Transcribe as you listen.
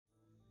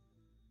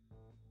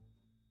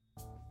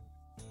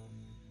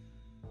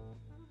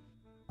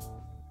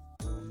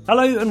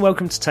Hello and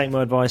welcome to Take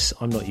My Advice.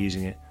 I'm not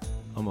using it.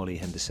 I'm Ollie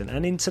Henderson,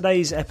 and in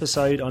today's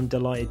episode I'm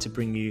delighted to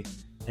bring you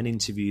an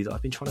interview that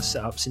I've been trying to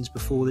set up since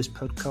before this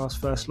podcast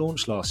first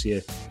launched last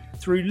year.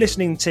 Through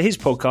listening to his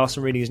podcast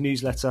and reading his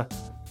newsletter,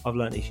 I've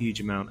learned a huge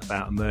amount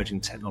about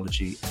emerging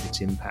technology and its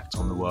impact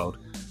on the world.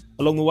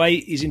 Along the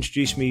way, he's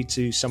introduced me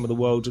to some of the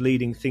world's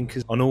leading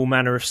thinkers on all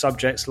manner of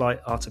subjects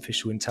like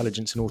artificial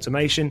intelligence and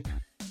automation,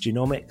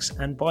 genomics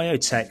and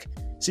biotech.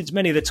 Since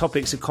many of the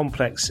topics are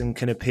complex and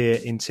can appear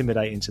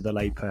intimidating to the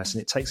layperson,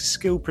 it takes a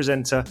skilled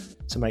presenter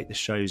to make the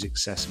shows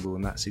accessible,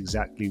 and that's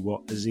exactly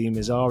what Azeem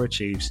Azhar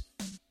achieves.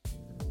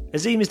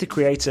 Azeem is the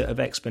creator of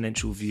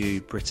Exponential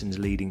View, Britain's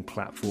leading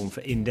platform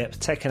for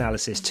in-depth tech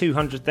analysis.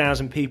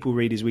 200,000 people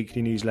read his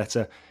weekly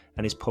newsletter,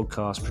 and his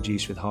podcast,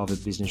 produced with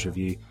Harvard Business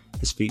Review,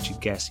 has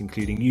featured guests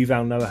including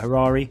Yuval Noah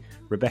Harari,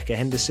 Rebecca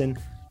Henderson,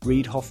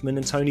 Reid Hoffman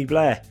and Tony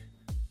Blair.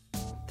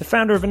 The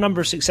founder of a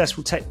number of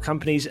successful tech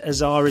companies,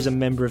 Azhar is a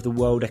member of the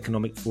World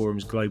Economic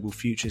Forum's Global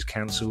Futures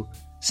Council,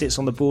 sits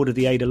on the board of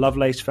the Ada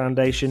Lovelace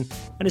Foundation,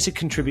 and is a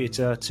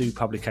contributor to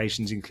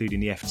publications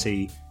including the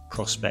FT,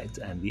 Prospect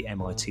and the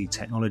MIT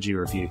Technology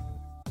Review.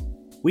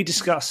 We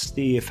discuss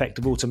the effect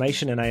of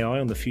automation and AI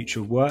on the future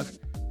of work,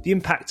 the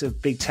impact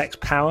of big tech's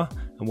power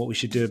and what we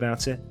should do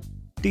about it,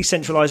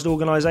 decentralised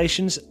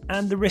organisations,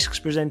 and the risks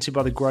presented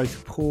by the growth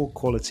of poor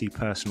quality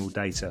personal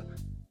data.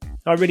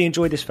 I really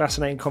enjoyed this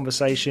fascinating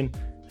conversation,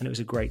 and it was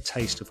a great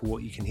taster for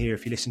what you can hear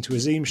if you listen to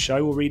Azeem's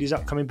show or read his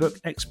upcoming book,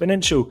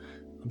 Exponential.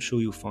 I'm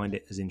sure you'll find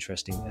it as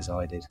interesting as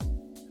I did.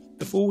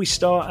 Before we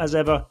start, as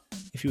ever,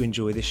 if you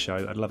enjoy this show,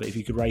 I'd love it if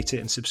you could rate it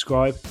and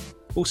subscribe.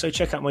 Also,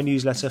 check out my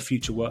newsletter,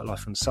 Future Work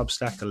Life on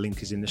Substack. A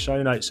link is in the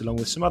show notes, along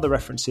with some other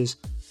references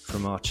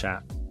from our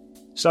chat.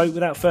 So,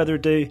 without further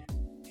ado,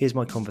 here's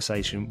my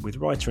conversation with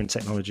writer and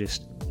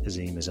technologist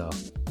Azeem Azhar.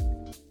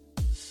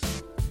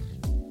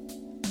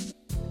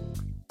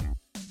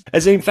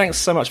 Azeem, thanks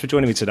so much for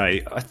joining me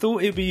today. I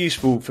thought it'd be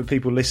useful for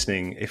people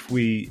listening if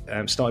we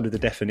started with a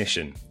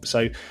definition.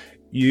 So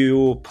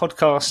your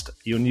podcast,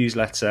 your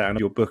newsletter and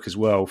your book as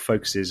well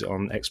focuses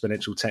on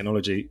exponential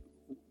technology.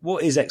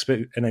 What is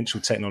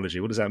exponential technology?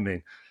 What does that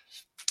mean?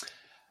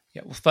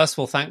 Yeah, well, first of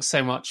all, thanks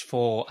so much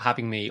for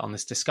having me on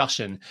this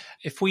discussion.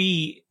 If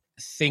we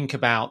think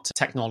about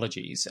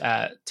technologies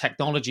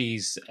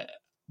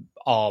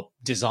are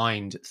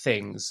designed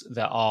things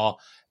that are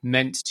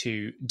meant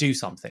to do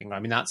something. I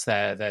mean, that's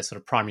their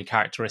sort of primary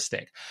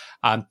characteristic.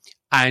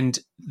 And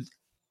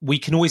we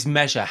can always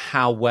measure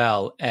how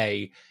well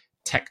a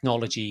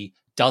technology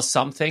does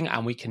something,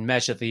 and we can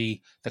measure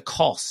the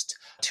cost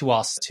to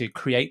us to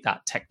create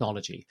that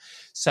technology.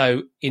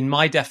 So in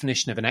my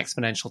definition of an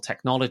exponential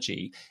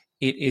technology,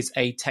 it is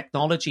a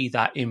technology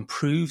that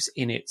improves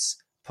in its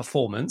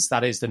performance,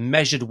 that is the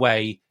measured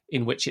way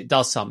in which it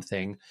does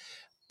something,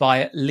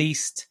 by at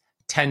least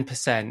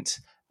 10%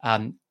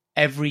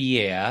 every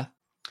year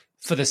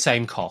for the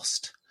same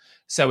cost.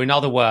 So in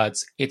other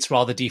words, it's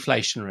rather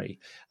deflationary.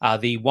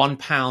 The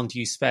 £1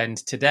 you spend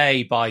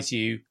today buys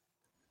you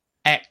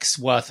X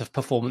worth of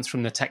performance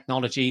from the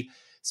technology.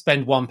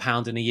 Spend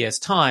 £1 in a year's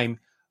time,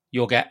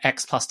 you'll get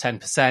X plus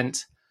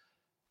 10%.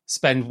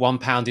 Spend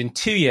 £1 in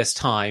 2 years'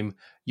 time,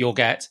 you'll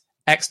get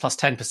X plus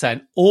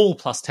 10%, all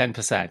plus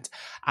 10%.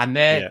 And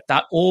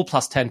that all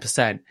plus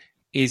 10%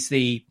 is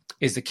the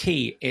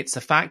key. It's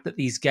the fact that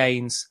these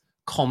gains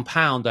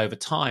compound over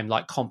time,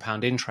 like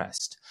compound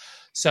interest.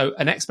 So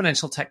an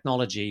exponential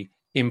technology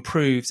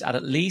improves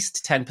at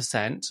least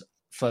 10%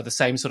 for the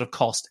same sort of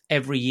cost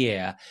every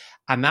year.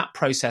 And that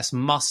process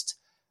must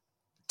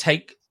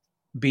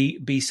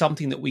be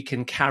something that we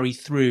can carry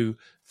through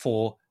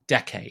for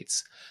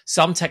decades.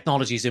 Some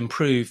technologies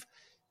improve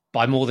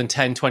by more than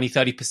 10, 20,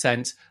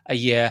 30% a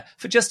year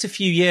for just a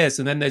few years,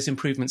 and then those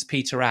improvements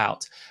peter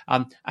out.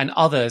 And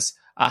others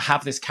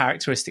have this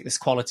characteristic, this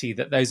quality,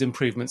 that those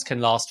improvements can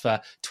last for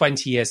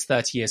 20 years,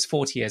 30 years,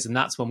 40 years, and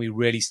that's when we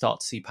really start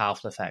to see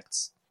powerful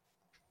effects.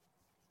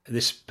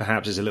 This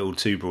perhaps is a little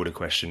too broad a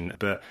question,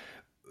 but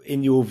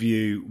in your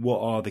view, what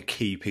are the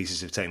key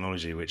pieces of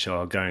technology which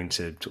are going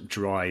to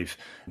drive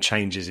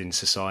changes in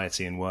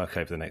society and work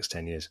over the next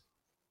 10 years?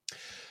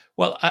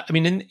 Well, I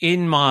mean,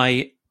 in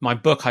my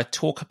book, I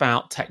talk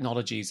about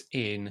technologies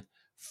in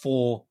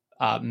four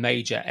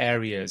major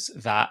areas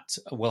that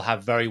will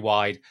have very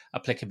wide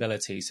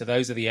applicability. So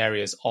those are the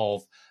areas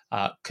of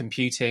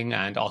computing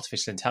and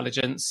artificial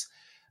intelligence,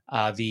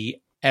 the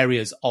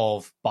areas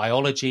of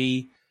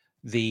biology,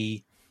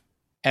 the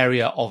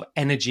area of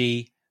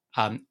energy,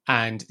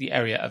 and the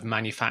area of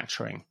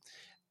manufacturing.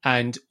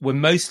 And we're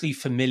mostly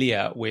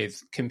familiar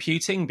with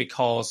computing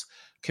because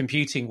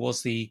computing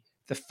was the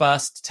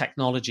first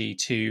technology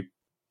to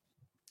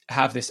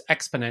have this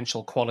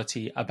exponential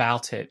quality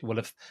about it.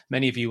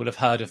 Many of you will have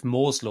heard of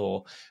Moore's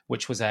law,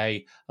 which was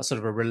a sort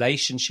of a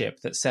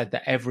relationship that said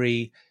that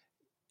every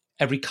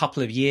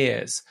couple of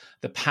years,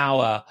 the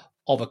power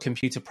of a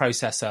computer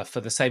processor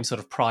for the same sort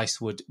of price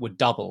would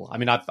double. I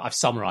mean, I've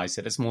summarized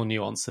it. It's more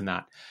nuanced than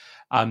that.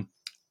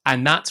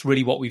 And that's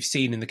really what we've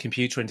seen in the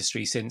computer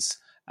industry since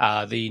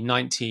the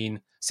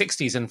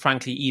 1960s, and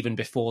frankly, even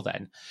before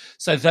then.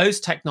 So those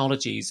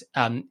technologies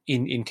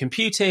in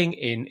computing,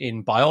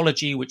 in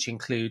biology, which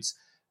includes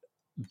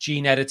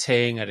gene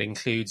editing, it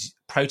includes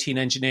protein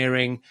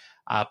engineering,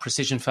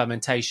 precision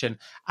fermentation,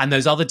 and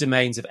those other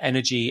domains of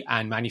energy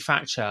and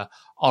manufacture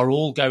are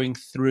all going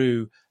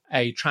through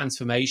a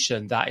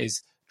transformation that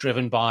is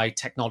driven by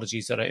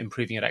technologies that are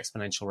improving at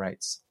exponential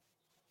rates.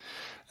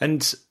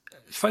 And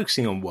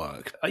focusing on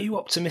work, are you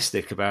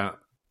optimistic about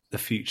the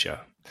future?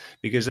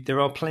 Because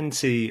there are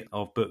plenty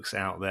of books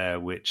out there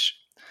which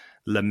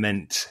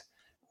lament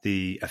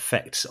the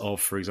effects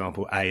of, for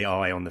example,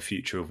 AI on the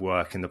future of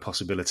work and the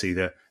possibility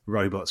that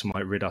robots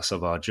might rid us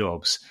of our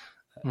jobs.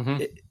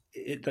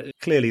 Mm-hmm.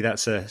 Clearly,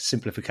 that's a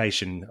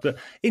simplification. But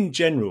in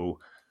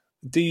general,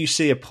 do you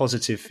see a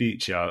positive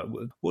future?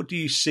 What do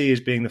you see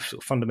as being the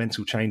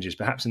fundamental changes,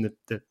 perhaps in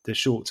the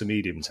short to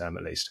medium term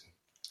at least?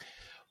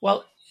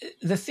 Well,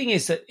 the thing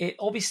is that it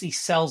obviously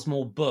sells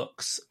more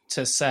books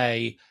to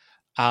say,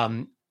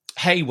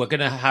 hey, we're going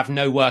to have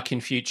no work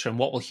in future, and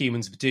what will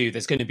humans do?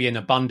 There's going to be an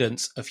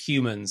abundance of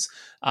humans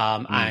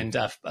and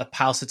a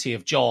paucity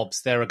of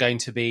jobs. There are going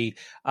to be,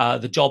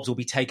 the jobs will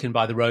be taken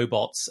by the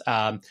robots.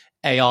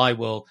 AI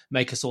will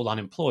make us all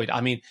unemployed.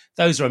 I mean,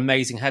 those are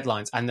amazing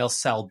headlines, and they'll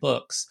sell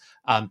books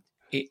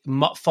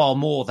far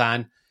more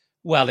than,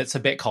 well, it's a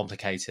bit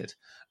complicated.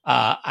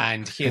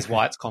 And here's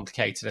why it's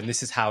complicated, and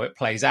this is how it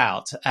plays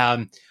out.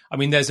 I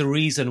mean, there's a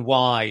reason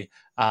why,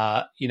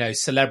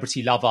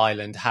 Celebrity Love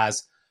Island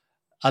has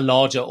a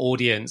larger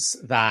audience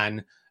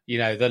than,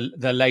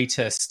 the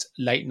latest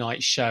late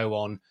night show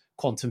on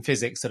quantum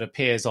physics that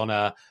appears on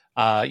a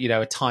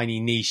tiny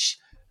niche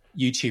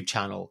YouTube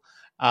channel.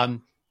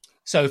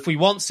 So if we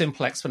want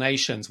simple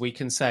explanations, we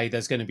can say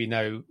there's going to be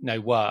no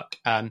work.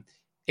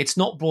 It's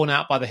not borne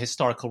out by the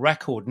historical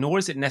record, nor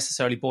is it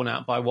necessarily borne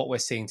out by what we're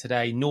seeing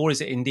today, nor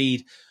is it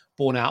indeed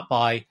borne out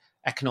by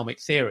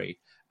economic theory.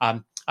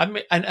 And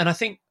I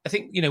think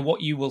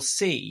what you will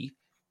see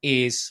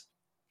is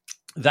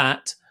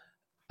that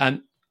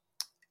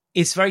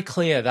it's very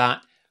clear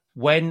that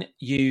when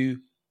you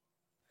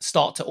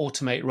start to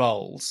automate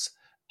roles,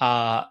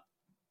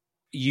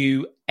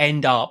 you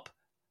end up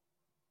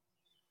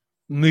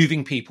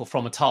moving people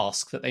from a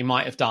task that they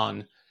might have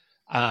done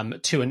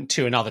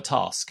to another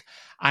task.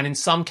 And in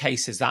some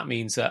cases, that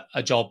means that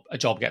a job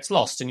gets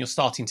lost. And you're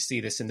starting to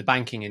see this in the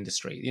banking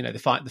industry,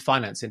 the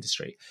finance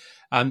industry.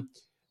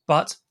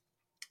 But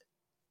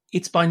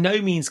it's by no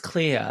means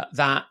clear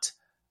that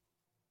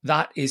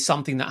that is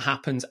something that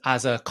happens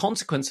as a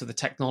consequence of the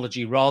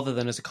technology rather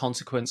than as a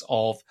consequence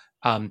of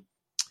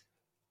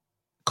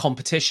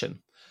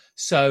competition.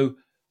 So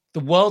the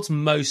world's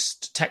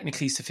most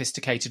technically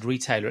sophisticated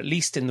retailer, at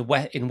least in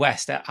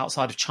West,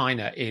 outside of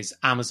China, is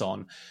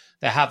Amazon.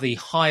 They have the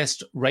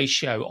highest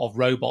ratio of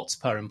robots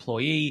per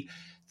employee.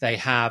 They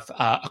have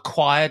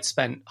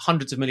spent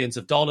hundreds of millions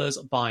of dollars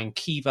buying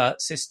Kiva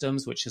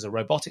Systems, which is a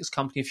robotics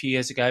company a few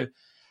years ago,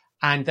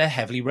 and they're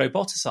heavily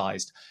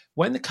roboticized.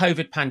 When the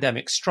COVID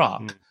pandemic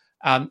struck,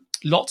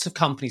 lots of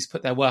companies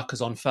put their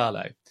workers on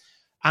furlough.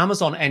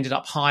 Amazon ended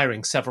up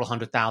hiring several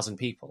 100,000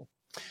 people.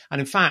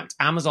 And in fact,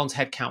 Amazon's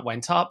headcount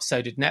went up,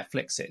 so did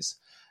Netflix's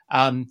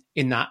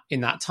in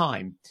that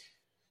time.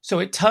 So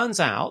it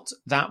turns out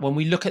that when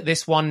we look at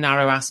this one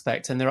narrow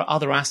aspect, and there are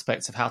other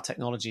aspects of how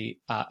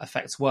technology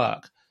affects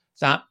work,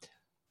 that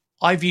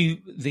I view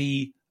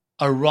the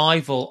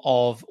arrival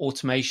of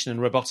automation and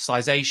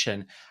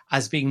roboticization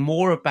as being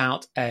more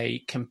about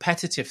a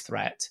competitive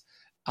threat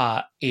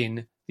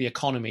in the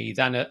economy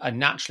than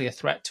naturally a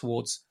threat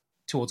towards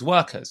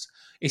workers.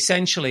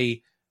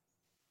 Essentially,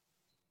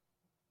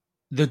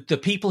 the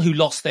people who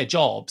lost their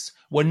jobs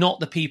were not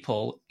the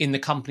people in the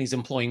companies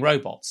employing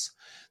robots.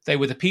 They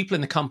were the people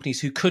in the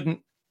companies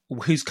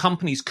whose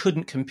companies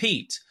couldn't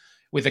compete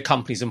with the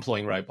companies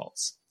employing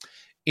robots.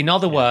 In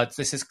other words,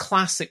 this is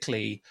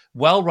classically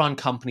well-run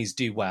companies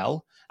do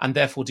well and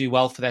therefore do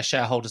well for their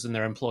shareholders and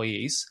their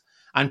employees,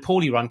 and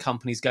poorly run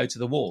companies go to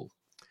the wall.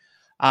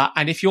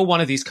 And if you're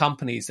one of these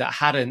companies that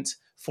hadn't,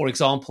 for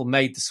example,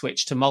 made the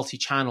switch to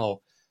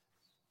multi-channel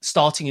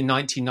starting in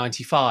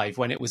 1995,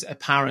 when it was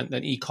apparent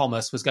that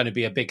e-commerce was going to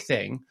be a big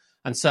thing,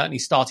 and certainly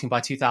starting by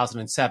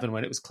 2007,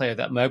 when it was clear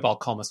that mobile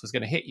commerce was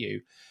going to hit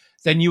you,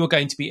 then you were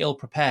going to be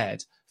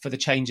ill-prepared for the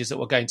changes that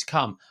were going to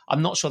come.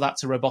 I'm not sure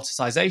that's a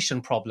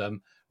roboticization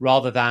problem,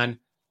 rather than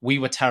we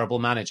were terrible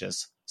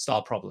managers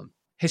style problem.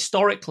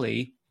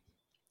 Historically,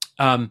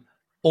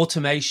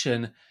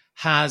 automation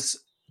has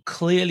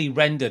clearly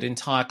rendered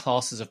entire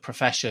classes of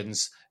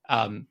professions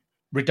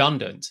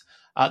redundant.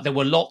 There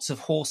were lots of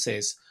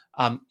horses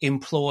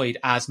employed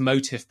as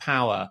motive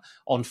power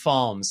on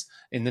farms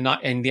in the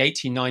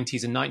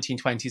 1890s and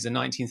 1920s and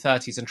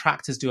 1930s, and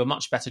tractors do a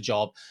much better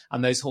job,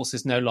 and those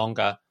horses no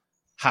longer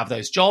have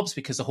those jobs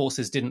because the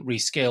horses didn't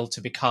reskill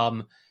to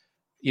become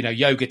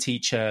yoga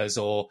teachers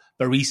or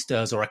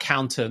baristas or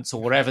accountants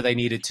or whatever they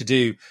needed to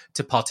do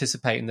to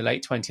participate in the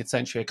late 20th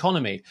century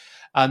economy.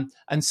 And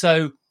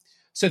so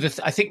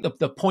I think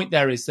the point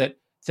there is that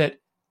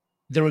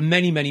there are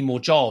many, many more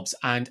jobs,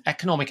 and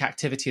economic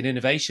activity and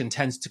innovation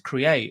tends to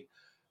create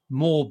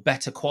more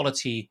better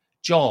quality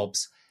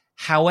jobs.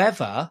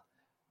 However,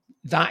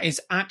 that is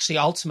actually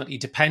ultimately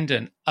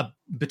dependent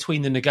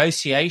between the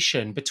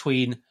negotiation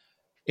between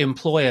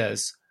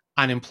employers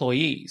and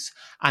employees,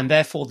 and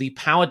therefore the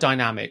power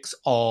dynamics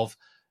of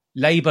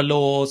labor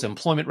laws,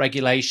 employment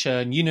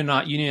regulation,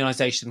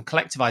 unionization,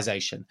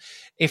 collectivization.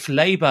 If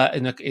labor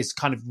is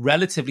kind of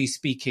relatively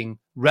speaking,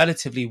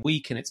 relatively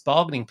weak in its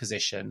bargaining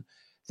position,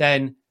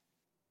 then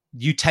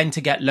you tend to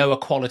get lower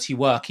quality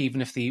work,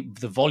 even if the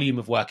volume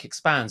of work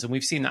expands. And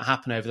we've seen that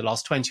happen over the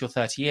last 20 or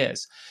 30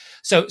 years.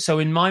 So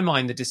in my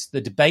mind,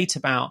 the debate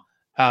about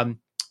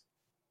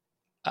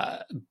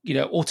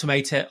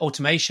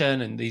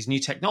automation and these new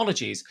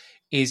technologies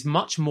is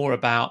much more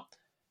about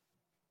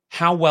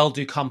how well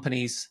are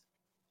companies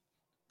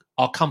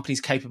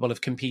capable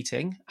of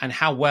competing, and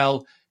how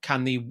well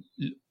can the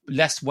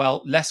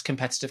less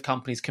competitive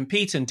companies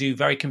compete, and do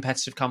very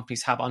competitive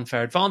companies have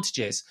unfair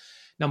advantages?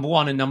 Number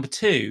one. And number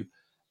two,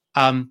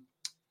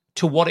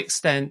 to what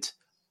extent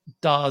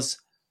does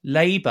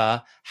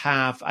labor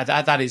have,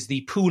 that is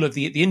the pool of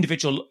the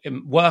individual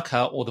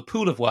worker or the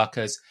pool of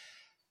workers,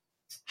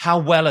 how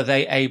well are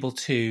they able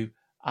to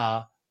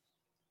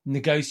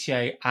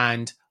negotiate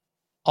and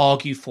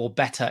argue for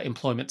better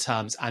employment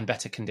terms and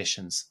better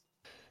conditions?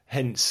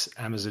 Hence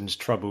Amazon's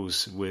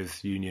troubles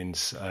with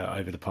unions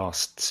over the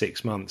past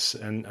 6 months.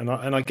 And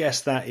I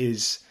guess that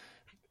is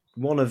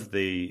one of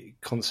the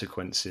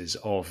consequences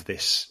of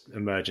this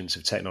emergence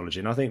of technology.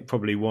 And I think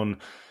probably one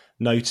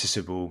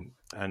noticeable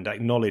and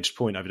acknowledged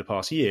point over the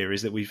past year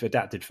is that we've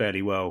adapted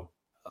fairly well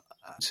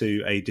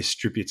to a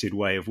distributed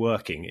way of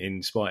working,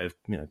 in spite of,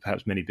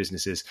 perhaps many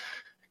businesses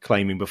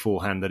claiming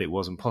beforehand that it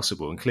wasn't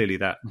possible. And clearly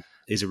that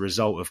is a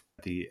result of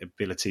the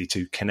ability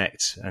to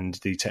connect and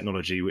the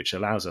technology which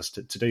allows us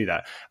to do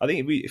that. I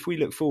think if we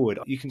look forward,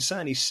 you can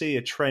certainly see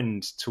a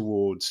trend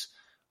towards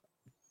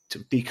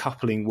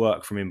decoupling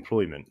work from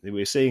employment.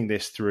 We're seeing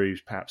this through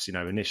perhaps,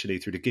 initially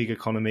through the gig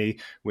economy.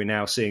 We're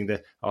now seeing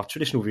our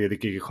traditional view of the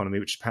gig economy,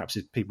 which perhaps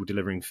is people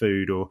delivering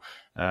food or,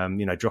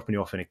 dropping you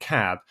off in a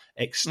cab,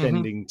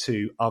 extending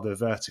to other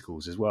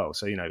verticals as well.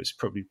 So, it's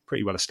probably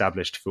pretty well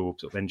established for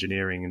sort of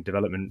engineering and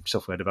development,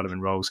 software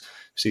development roles.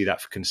 See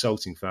that for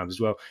consulting firms as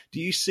well.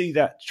 Do you see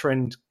that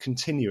trend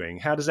continuing?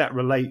 How does that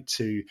relate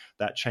to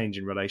that change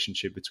in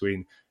relationship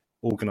between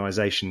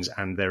organizations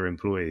and their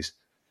employees?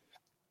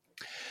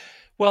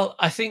 Well,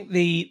 I think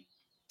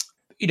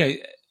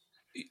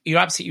you're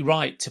absolutely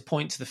right to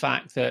point to the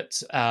fact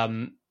that,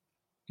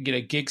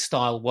 gig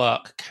style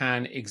work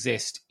can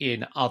exist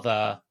in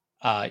other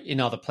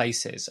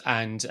places,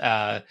 and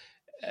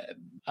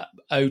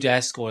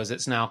Odesk, or as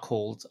it's now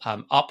called,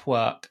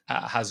 Upwork,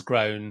 has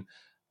grown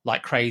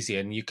like crazy,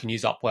 and you can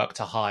use Upwork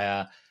to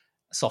hire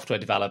software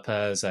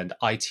developers and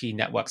IT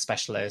network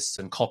specialists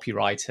and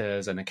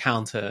copywriters and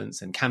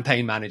accountants and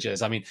campaign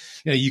managers. I mean,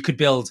 you could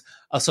build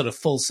a sort of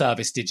full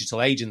service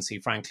digital agency,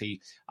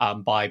 frankly,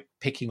 by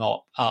picking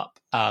up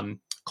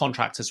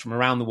contractors from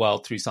around the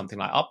world through something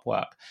like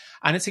Upwork.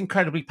 And it's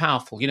incredibly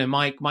powerful.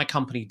 My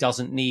company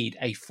doesn't need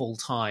a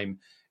full-time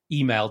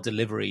email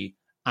delivery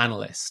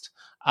analyst.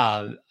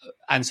 And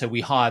so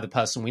we hire the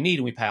person we need,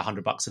 and we pay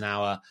 $100 an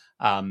hour,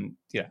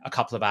 a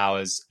couple of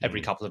hours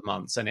every couple of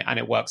months, and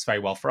it works very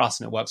well for us,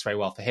 and it works very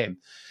well for him.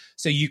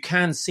 So you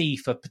can see,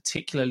 for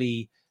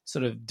particularly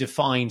sort of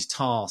defined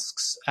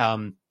tasks,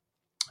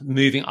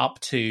 moving up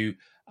to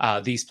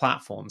these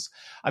platforms.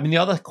 I mean, the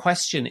other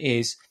question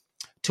is,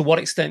 to what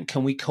extent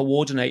can we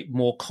coordinate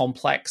more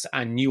complex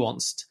and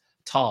nuanced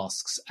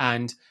tasks?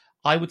 And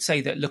I would say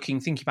that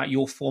thinking about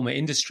your former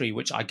industry,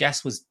 which I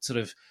guess was sort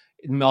of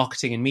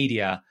marketing and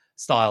media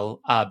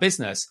style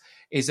business,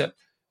 is that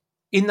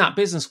in that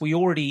business, we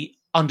already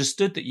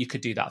understood that you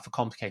could do that for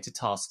complicated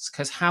tasks,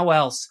 because how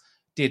else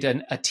did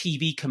a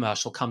TV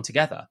commercial come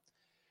together?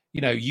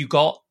 You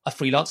got a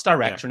freelance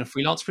director and a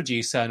freelance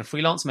producer and a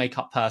freelance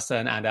makeup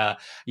person, and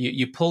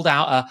you pulled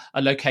out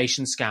a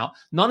location scout.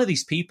 None of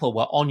these people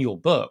were on your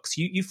books.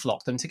 You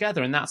flocked them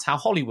together, and that's how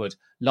Hollywood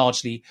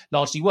largely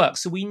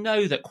works. So we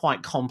know that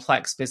quite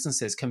complex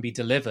businesses can be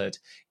delivered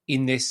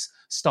in this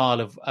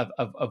style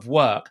of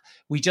work.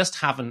 We just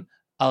haven't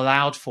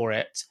allowed for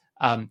it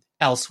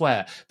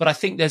elsewhere. But I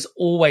think there's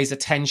always a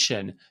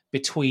tension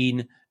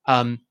between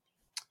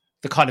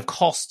the kind of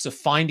costs of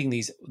finding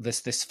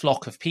this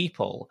flock of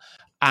people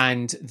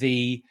and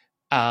the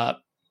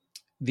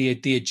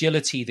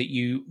agility that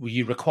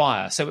you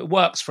require. So it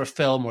works for a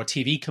film or a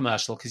TV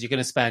commercial because you're going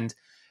to spend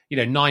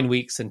 9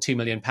 weeks and £2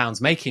 million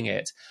making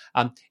it.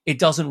 It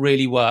doesn't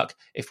really work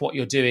if what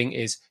you're doing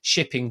is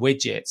shipping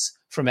widgets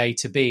from A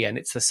to B, and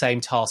it's the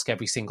same task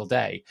every single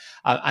day.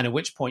 And at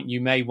which point you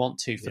may want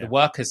to, for the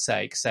worker's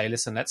sake, say,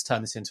 listen, let's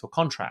turn this into a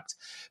contract.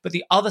 But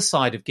the other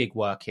side of gig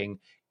working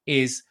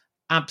is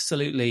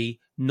absolutely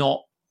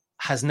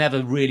has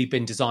never really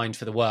been designed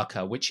for the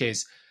worker, which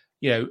is,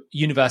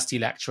 university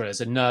lecturers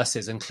and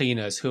nurses and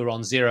cleaners who are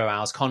on 0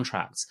 hours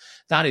contracts.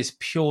 That is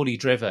purely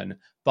driven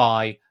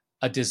by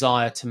a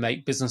desire to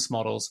make business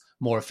models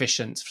more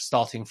efficient,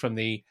 starting from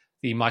the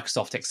the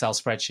Microsoft Excel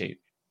spreadsheet.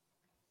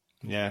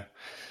 Yeah.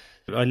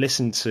 I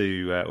listened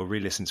to or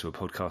re-listened to a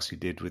podcast you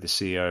did with the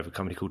CEO of a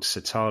company called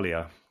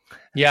Satalia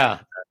Yeah.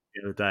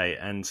 the other day,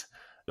 and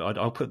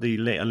I'll put a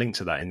link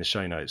to that in the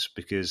show notes,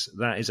 because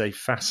that is a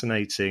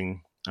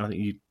fascinating, I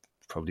think you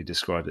probably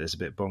described it as a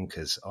bit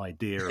bonkers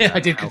idea. Yeah, I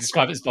did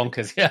describe it as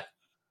bonkers, yeah.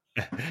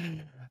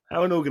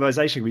 How an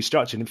organisation can be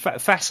structured. In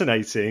fact,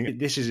 fascinating.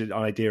 This is an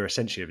idea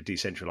essentially of a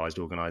decentralised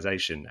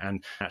organisation,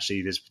 and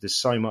actually there's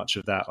so much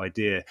of that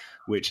idea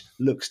which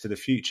looks to the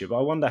future. But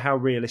I wonder how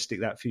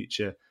realistic that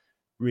future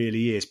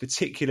really is,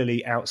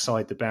 particularly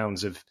outside the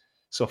bounds of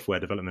software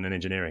development and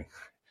engineering.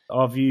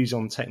 Our views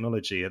on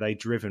technology, are they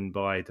driven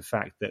by the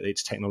fact that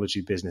it's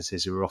technology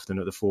businesses who are often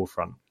at the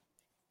forefront?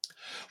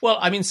 Well,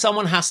 I mean,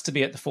 someone has to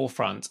be at the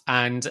forefront,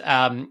 and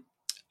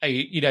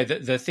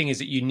the thing is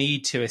that you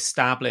need to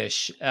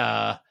establish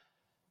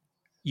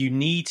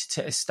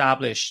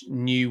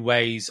new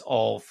ways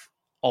of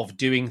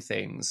doing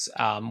things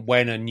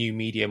when a new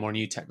medium or a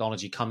new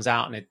technology comes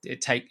out, and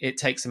it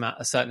takes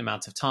a certain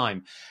amount of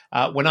time.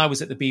 When I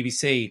was at the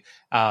BBC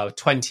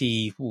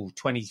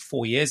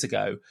 24 years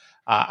ago,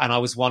 and I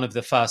was one of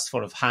the first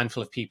sort of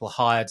handful of people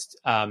hired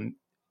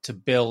to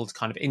build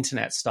kind of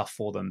internet stuff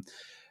for them,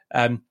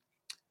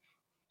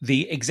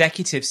 the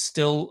executives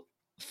still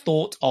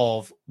thought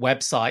of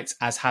websites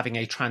as having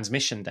a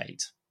transmission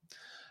date.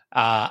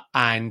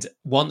 And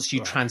once you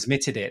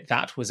transmitted it,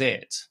 that was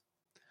it.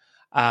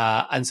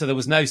 And so there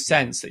was no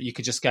sense that you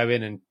could just go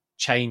in and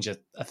change a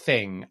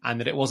thing, and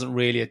that it wasn't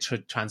really a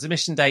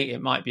transmission date.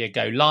 It might be a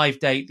go live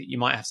date, that you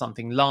might have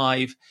something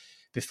live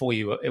before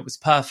it was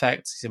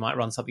perfect. So you might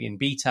run something in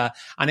beta.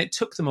 And it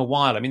took them a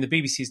while. I mean, the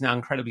BBC is now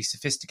incredibly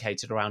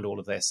sophisticated around all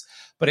of this,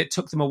 but it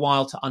took them a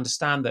while to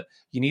understand that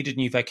you needed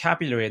new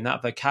vocabulary, and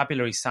that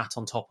vocabulary sat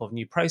on top of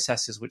new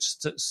processes, which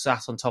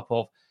sat on top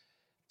of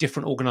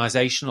different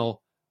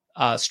organizational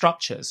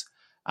structures.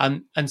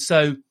 And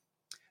so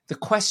the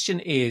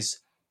question is,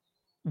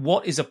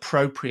 what is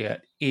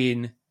appropriate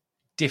in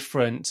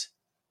different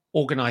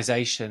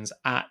organizations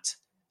at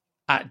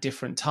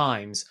different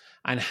times,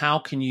 and how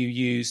can you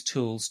use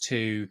tools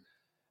to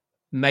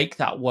make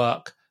that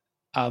work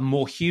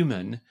more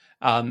human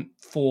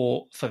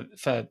for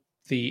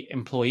the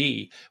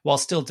employee, while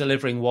still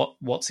delivering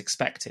what's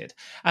expected?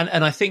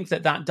 And I think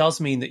that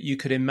does mean that you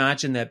could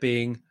imagine there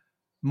being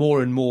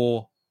more and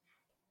more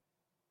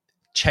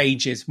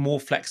changes, more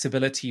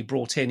flexibility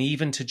brought in,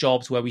 even to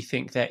jobs where we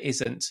think there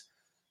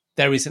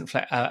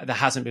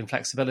hasn't been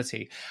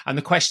flexibility. And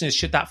the question is,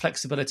 should that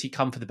flexibility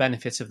come for the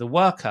benefit of the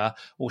worker,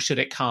 or should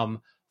it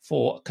come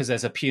because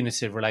there's a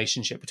punitive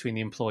relationship between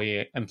the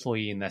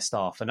employee and their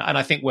staff? And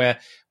I think we're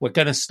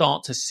going to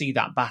start to see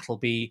that battle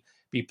be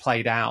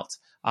played out,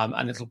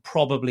 and it'll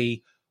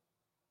probably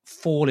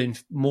fall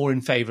more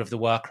in favor of the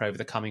worker over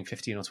the coming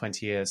 15 or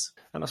 20 years.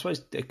 And I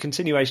suppose a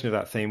continuation of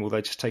that theme,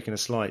 although just taking a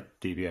slight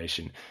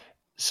deviation.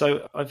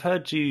 So I've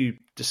heard you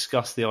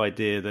discuss the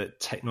idea that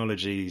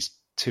technology is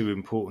too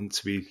important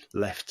to be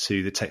left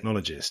to the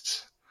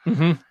technologists.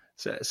 Mm-hmm.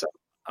 So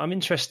I'm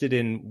interested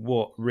in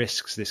what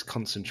risks this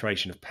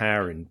concentration of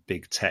power in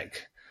big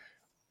tech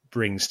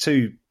brings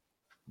to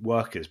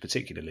workers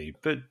particularly,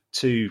 but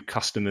to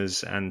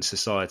customers and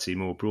society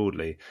more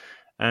broadly.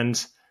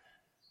 And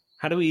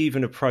how do we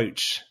even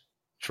approach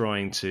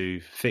trying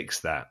to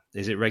fix that?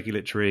 Is it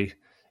regulatory?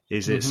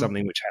 Is it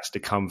something which has to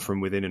come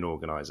from within an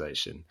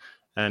organization?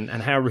 And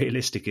how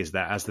realistic is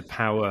that as the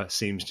power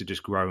seems to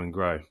just grow and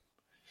grow?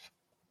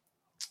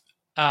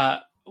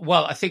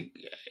 Well, I think,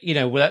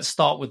 let's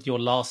start with your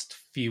last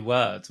few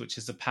words, which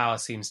is the power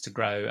seems to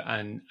grow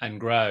and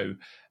grow.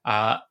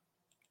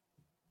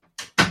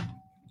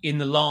 In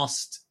the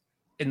last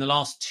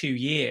 2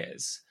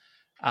 years,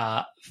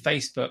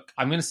 Facebook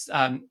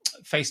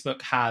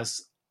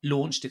has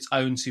launched its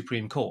own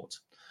Supreme Court.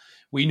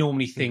 We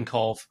normally think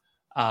of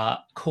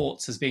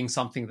courts as being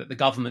something that the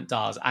government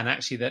does, and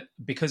actually that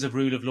because of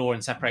rule of law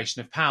and separation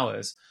of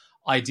powers,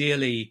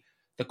 ideally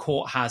the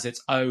court has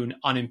its own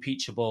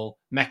unimpeachable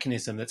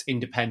mechanism that's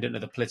independent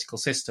of the political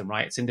system,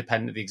 right? It's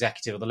independent of the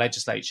executive or the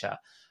legislature.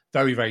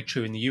 Very, very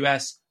true in the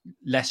US,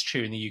 less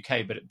true in the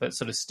UK, but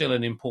sort of still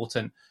an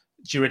important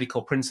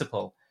juridical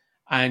principle.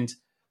 And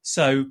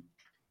so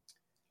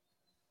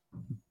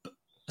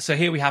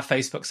here we have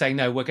Facebook saying,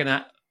 no, we're going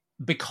to,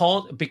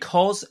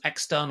 because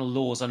external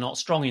laws are not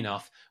strong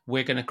enough,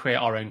 we're going to create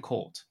our own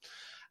court.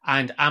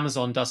 And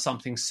Amazon does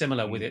something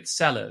similar with its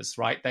sellers,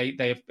 right?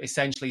 They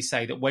essentially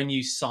say that when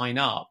you sign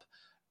up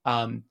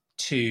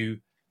to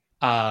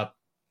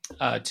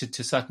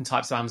certain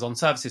types of Amazon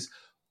services,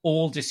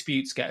 all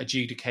disputes get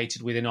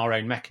adjudicated within our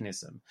own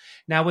mechanism.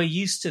 Now, we're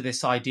used to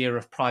this idea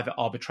of private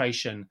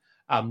arbitration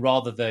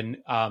rather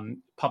than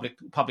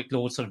public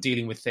law sort of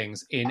dealing with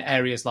things in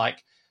areas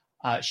like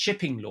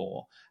shipping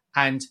law.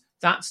 And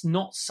that's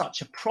not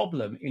such a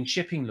problem in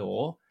shipping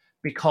law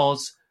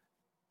because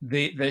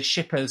the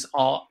shippers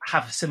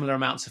have similar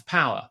amounts of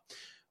power.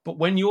 But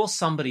when you're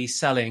somebody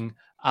selling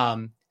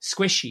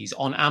squishies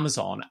on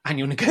Amazon and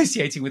you're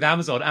negotiating with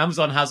Amazon,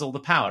 Amazon has all the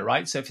power,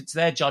 right? So if it's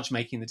their judge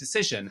making the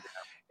decision,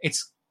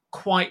 it's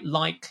quite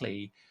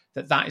likely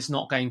that that is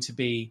not going to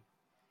be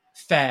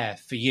fair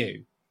for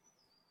you.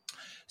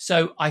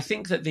 So I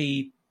think that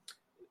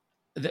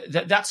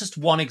that's just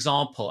one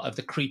example of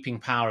the creeping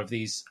power of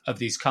these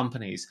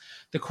companies.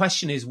 The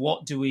question is,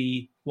 what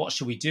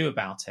should we do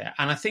about it?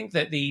 And I think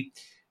that the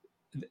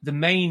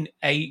main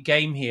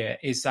game here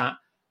is that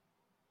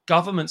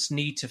governments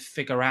need to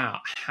figure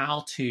out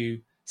how to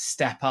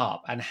step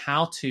up and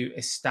how to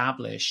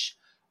establish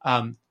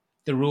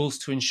the rules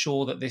to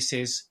ensure that this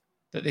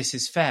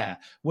is fair.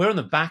 We're on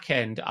the back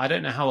end. I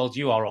don't know how old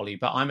you are, Ollie,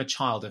 but I'm a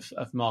child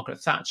of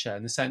Margaret Thatcher,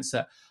 in the sense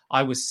that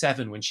I was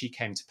 7 when she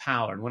came to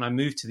power. And when I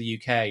moved to the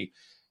UK,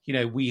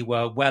 we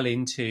were well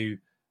into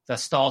the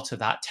start of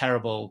that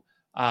terrible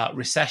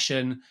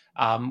recession,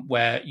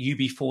 where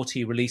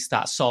UB40 released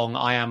that song,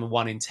 I Am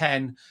 1 in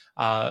 10.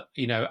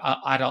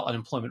 Adult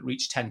unemployment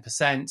reached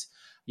 10%.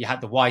 You had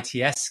the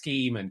YTS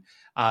scheme, and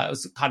it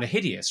was kind of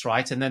hideous,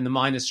 right? And then the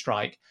miners'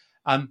 strike.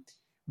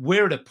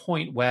 We're at a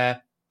point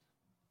where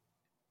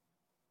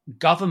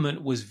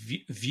government was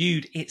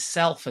viewed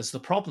itself as the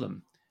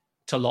problem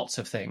to lots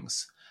of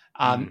things.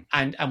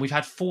 And we've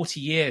had 40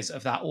 years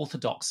of that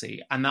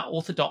orthodoxy, and that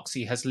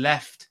orthodoxy has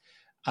left,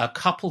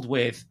 coupled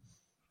with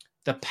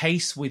the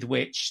pace with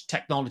which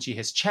technology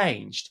has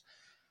changed,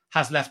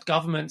 has left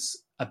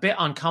governments a bit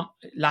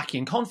lacking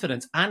in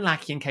confidence and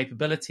lacking in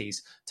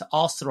capabilities to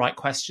ask the right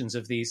questions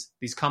of these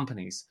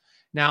companies.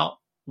 Now,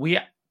 we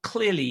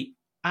clearly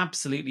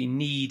absolutely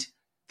need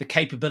the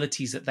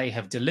capabilities that they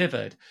have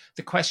delivered.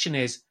 The question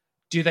is,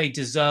 do they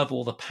deserve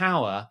all the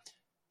power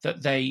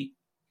that they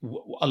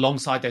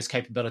alongside those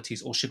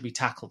capabilities, or should we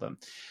tackle them?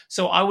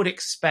 So I would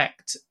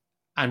expect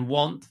and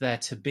want there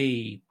to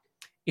be,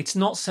 it's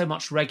not so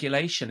much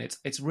regulation,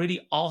 it's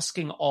really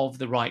asking of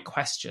the right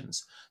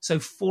questions. So,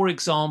 for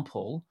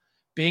example,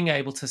 being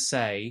able to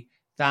say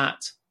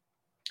that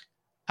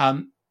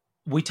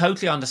we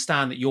totally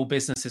understand that your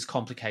business is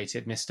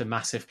complicated, Mr.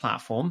 Massive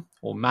Platform,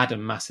 or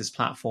Madam Massive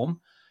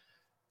Platform,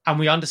 and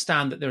we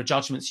understand that there are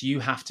judgments you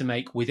have to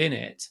make within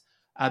it.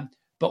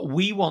 But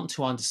we want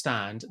to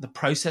understand the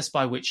process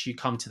by which you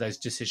come to those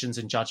decisions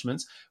and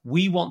judgments.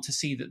 We want to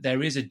see that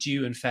there is a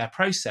due and fair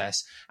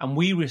process, and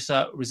we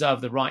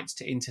reserve the rights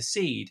to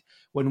intercede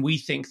when we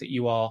think that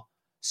you are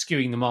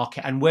skewing the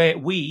market, and where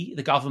we,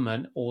 the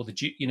government, or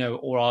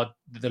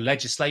the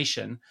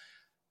legislation,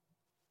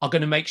 are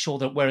going to make sure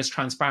that we're as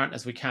transparent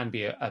as we can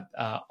be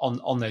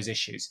on those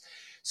issues.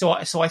 So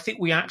I think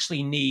we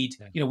actually need,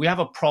 we have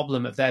a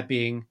problem of there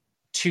being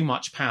too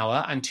much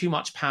power, and too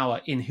much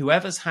power in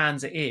whoever's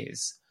hands it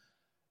is,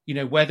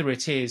 whether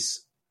it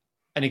is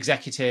an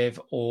executive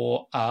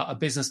or a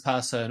business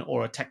person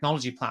or a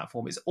technology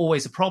platform, is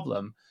always a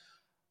problem.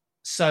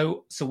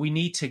 So we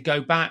need to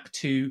go back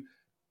to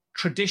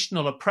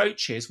traditional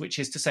approaches, which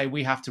is to say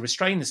we have to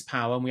restrain this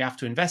power and we have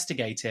to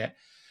investigate it.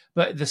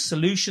 But the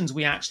solutions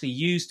we actually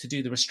use to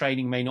do the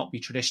restraining may not be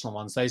traditional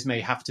ones. Those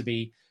may have to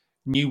be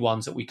new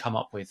ones that we come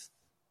up with.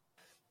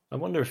 I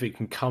wonder if it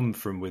can come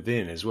from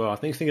within as well. I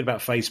think thinking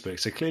about Facebook,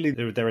 so clearly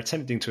they're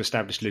attempting to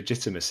establish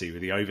legitimacy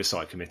with the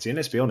oversight committee. And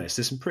let's be honest,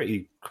 there's some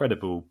pretty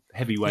credible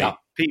heavyweight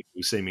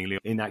people seemingly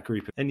in that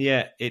group. And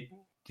yet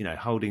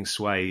holding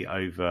sway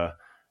over,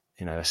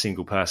 a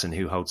single person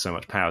who holds so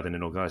much power within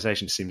an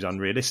organization seems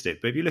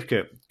unrealistic. But if you look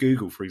at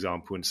Google, for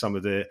example, and some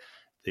of the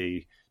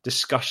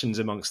discussions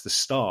amongst the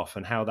staff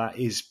and how that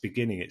is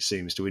beginning, it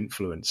seems, to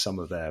influence some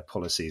of their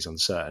policies on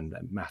certain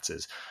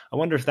matters. I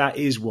wonder if that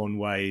is one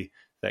way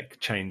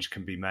that change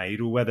can be made,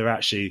 or whether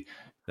actually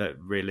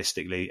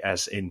realistically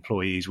as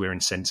employees we're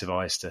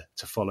incentivized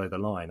to follow the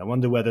line. I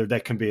wonder whether there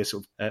can be a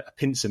sort of a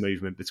pincer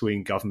movement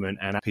between government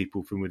and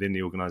people from within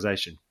the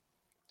organization.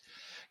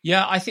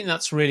 Yeah, I think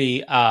that's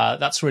really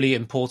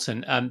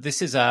important.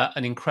 This is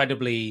an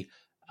incredibly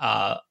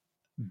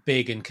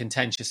big and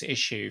contentious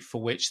issue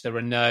for which there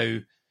are no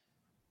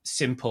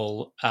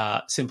simple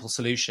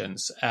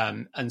solutions,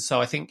 and so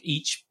I think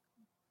each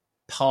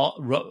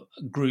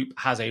group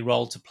has a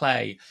role to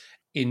play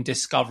in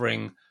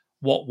discovering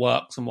what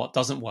works and what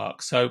doesn't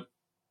work. So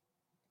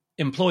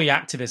employee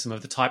activism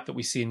of the type that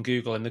we see in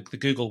Google, and the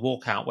Google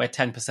walkout, where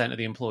 10% of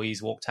the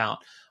employees walked out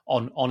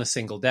on a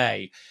single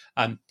day,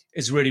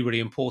 is really, really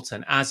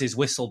important, as is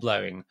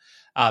whistleblowing,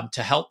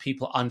 to help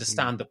people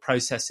understand the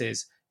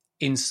processes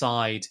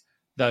inside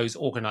those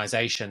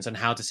organizations and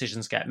how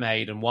decisions get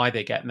made and why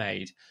they get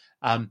made.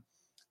 That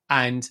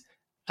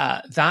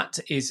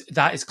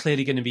is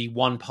clearly going to be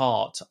one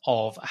part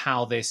of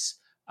how this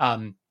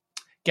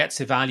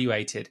gets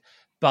evaluated.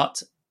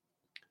 But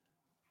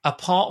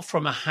apart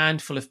from a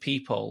handful of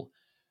people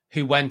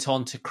who went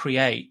on to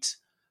create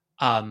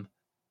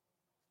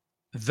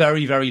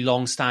very, very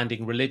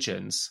long-standing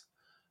religions,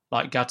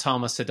 like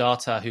Gautama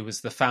Siddhartha, who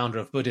was the founder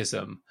of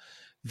Buddhism,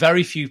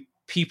 very few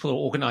people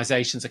or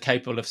organizations are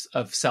capable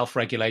of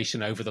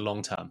self-regulation over the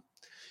long term,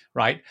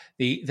 right?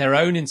 Their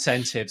own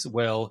incentives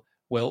will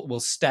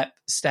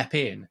step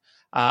in.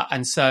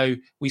 And so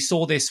we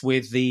saw this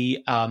with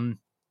the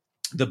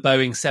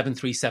Boeing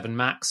 737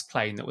 MAX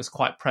plane that was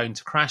quite prone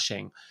to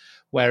crashing,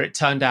 where it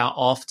turned out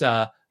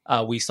after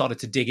we started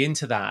to dig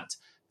into that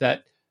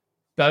that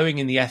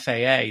Boeing and the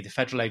FAA, the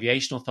Federal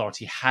Aviation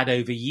Authority, had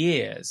over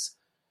years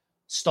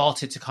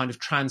started to kind of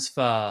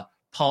transfer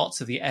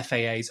parts of the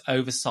FAA's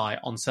oversight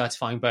on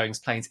certifying Boeing's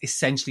planes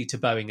essentially to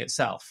Boeing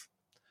itself.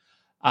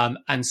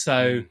 And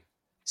so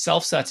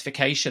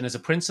self-certification as a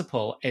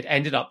principle, it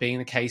ended up being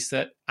the case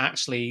that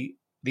actually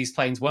these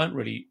planes weren't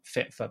really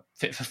fit for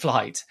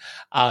flight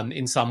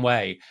in some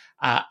way.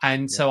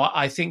 So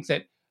I think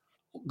that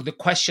the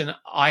question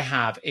I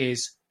have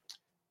is,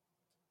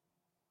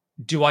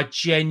 do I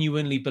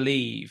genuinely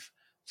believe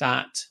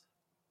that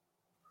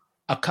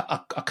a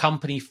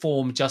company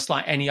formed just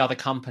like any other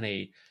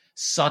company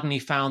suddenly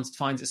finds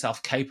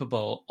itself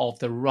capable of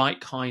the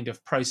right kind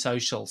of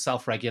pro-social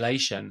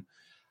self-regulation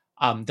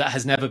that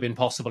has never been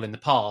possible in the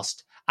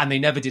past, and they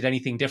never did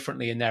anything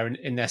differently in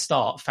their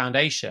start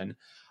foundation?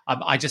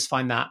 I just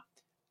find that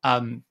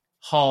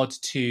hard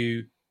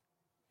to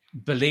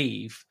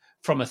believe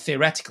from a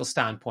theoretical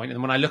standpoint.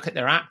 And when I look at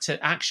their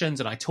actions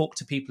and I talk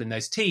to people in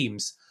those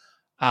teams,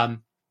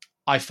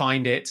 I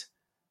find it.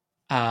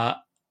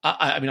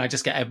 I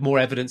just get more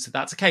evidence that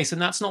that's the case,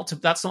 and that's not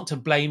to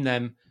blame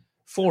them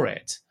for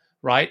it,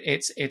 right?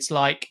 It's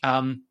like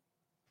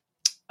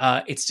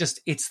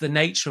it's the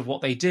nature of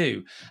what they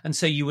do, and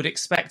so you would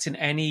expect in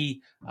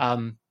any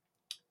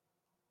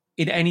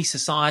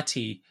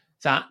society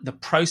that the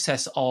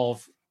process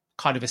of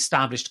kind of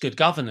established good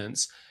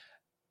governance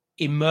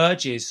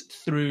emerges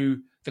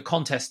through the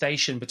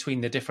contestation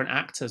between the different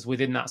actors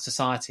within that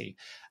society.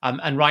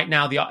 And right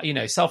now,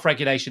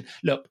 self-regulation.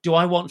 Look, do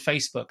I want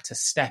Facebook to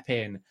step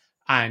in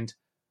and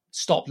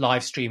stop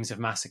live streams of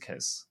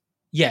massacres?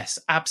 Yes,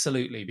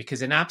 absolutely,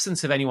 because in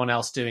absence of anyone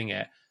else doing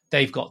it,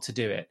 they've got to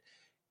do it.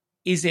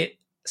 Is it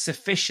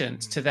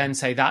sufficient to then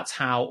say that's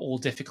how all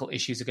difficult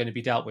issues are going to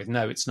be dealt with?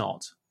 No, it's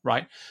not,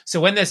 right? So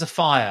when there's a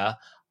fire,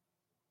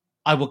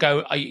 I will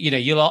go,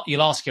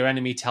 you'll ask your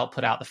enemy to help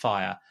put out the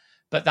fire,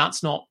 but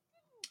that's not,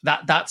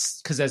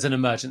 that's because there's an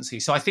emergency.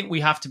 So I think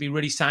we have to be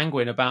really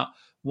sanguine about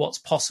what's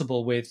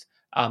possible with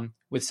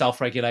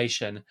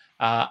self-regulation.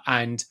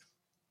 And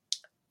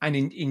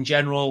in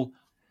general,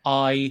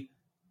 I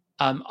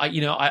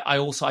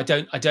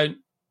don't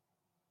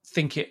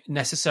think it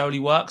necessarily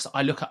works.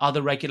 I look at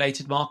other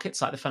regulated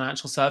markets like the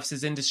financial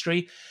services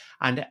industry,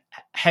 and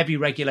heavy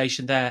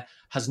regulation there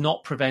has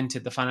not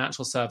prevented the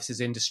financial services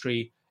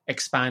industry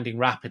expanding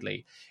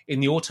rapidly. In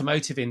the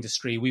automotive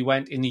industry,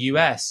 in the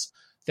US,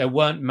 there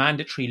weren't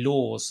mandatory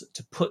laws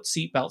to put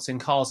seatbelts in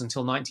cars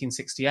until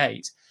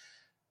 1968.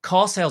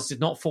 Car sales did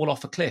not fall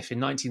off a cliff in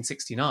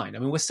 1969. I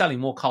mean, we're selling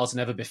more cars than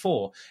ever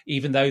before,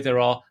 even though there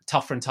are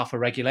tougher and tougher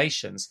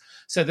regulations.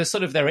 So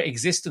there are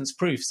existence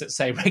proofs that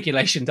say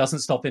regulation doesn't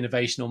stop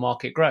innovation or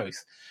market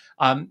growth.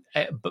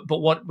 But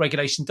what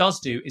regulation does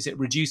do is it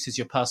reduces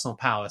your personal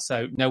power.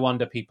 So no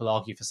wonder people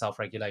argue for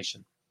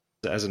self-regulation.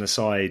 As an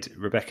aside,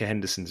 Rebecca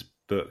Henderson's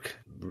book,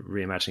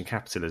 Reimagining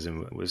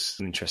Capitalism, was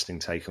an interesting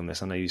take on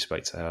this. I know you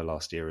spoke to her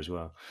last year as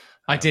well.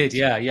 I did,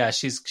 yeah.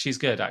 She's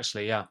good,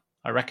 actually, yeah.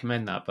 I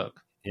recommend that book.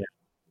 Yeah.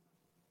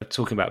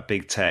 Talking about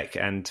big tech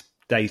and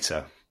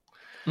data.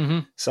 Mm-hmm.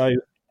 So,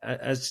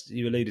 as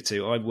you alluded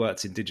to, I've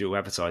worked in digital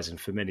advertising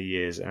for many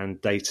years,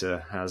 and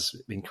data has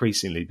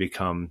increasingly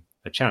become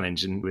a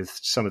challenge. And with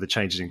some of the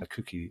changes in the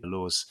cookie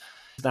laws,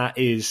 that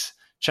is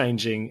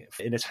changing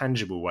in a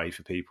tangible way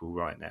for people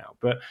right now.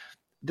 But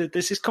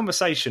there's this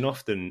conversation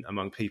often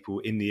among people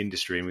in the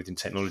industry and within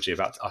technology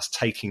about us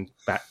taking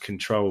back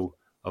control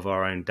of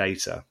our own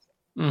data.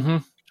 Mm-hmm.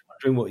 I'm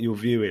wondering what your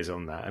view is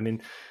on that. I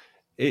mean,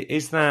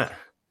 is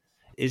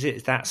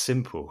it that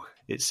simple?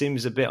 It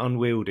seems a bit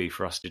unwieldy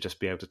for us to just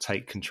be able to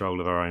take control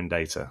of our own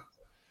data.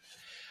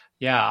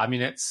 Yeah, I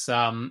mean, it's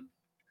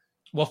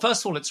well,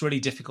 first of all, it's really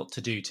difficult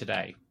to do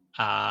today,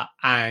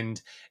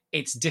 and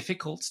it's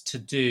difficult to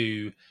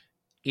do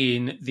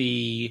in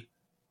the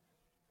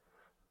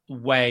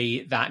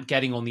way that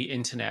getting on the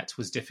internet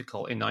was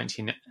difficult in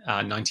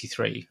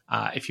 1993.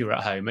 If you were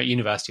at home, at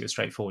university, it was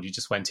straightforward. You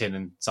just went in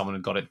and someone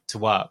had got it to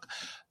work.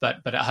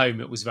 But at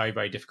home, it was very,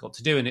 very difficult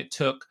to do. And it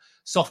took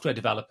software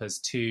developers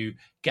to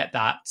get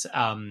that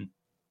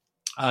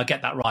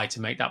right,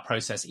 to make that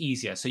process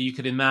easier. So you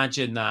could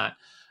imagine that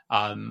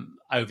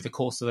over the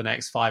course of the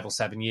next 5 or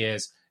 7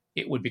 years,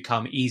 it would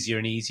become easier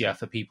and easier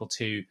for people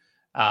to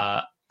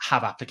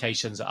have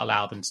applications that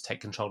allow them to take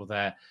control of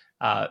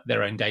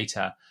their own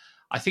data.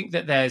 I think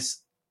that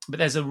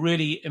there's a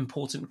really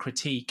important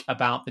critique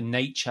about the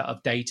nature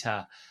of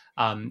data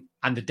and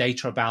the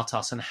data about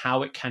us and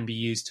how it can be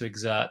used to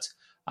exert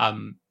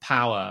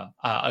power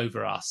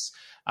over us.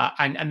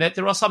 And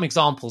there are some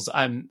examples.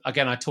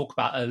 Again, I talk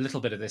about a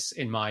little bit of this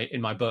in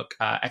my book,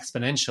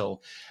 Exponential,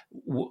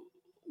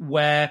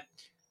 where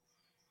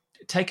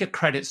take a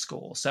credit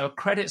score. So a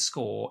credit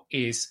score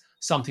is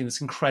something that's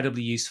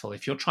incredibly useful.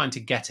 If you're trying to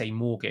get a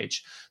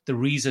mortgage,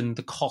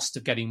 the cost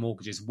of getting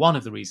mortgages, one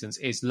of the reasons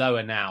is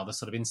lower now. The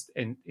sort of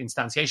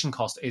instantiation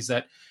cost is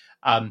that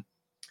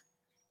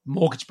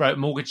mortgage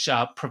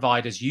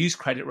providers use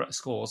credit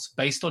scores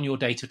based on your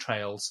data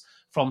trails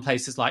from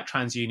places like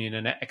TransUnion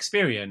and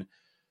Experian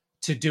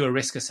to do a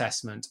risk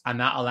assessment, and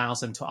that allows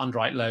them to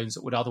underwrite loans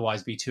that would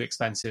otherwise be too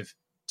expensive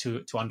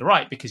to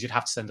underwrite, because you'd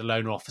have to send a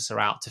loan officer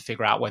out to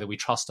figure out whether we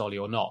trust Ollie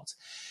or not.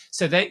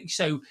 And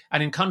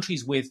in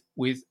countries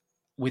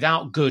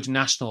without good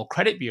national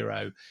credit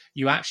bureau,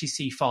 you actually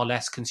see far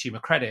less consumer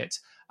credit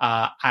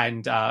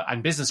and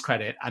business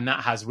credit, and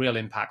that has real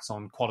impacts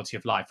on quality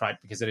of life, right?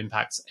 Because it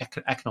impacts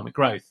economic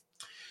growth.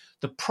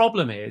 The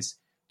problem is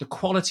the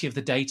quality of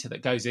the data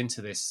that goes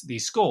into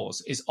these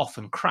scores is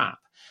often crap.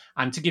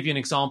 And to give you an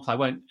example, I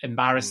won't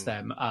embarrass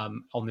them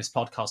on this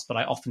podcast, but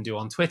I often do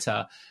on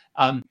Twitter.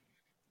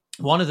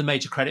 One of the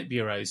major credit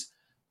bureaus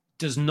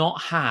does not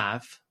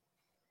have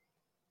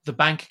the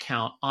bank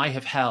account I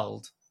have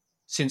held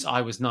since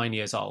I was 9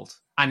 years old,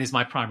 and is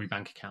my primary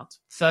bank account.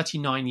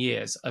 39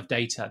 years of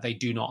data they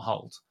do not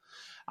hold,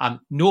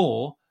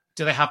 nor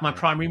do they have my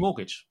primary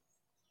mortgage,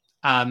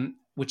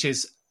 which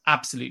is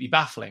absolutely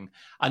baffling.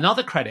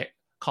 Another credit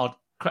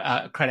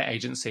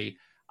agency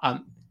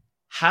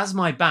has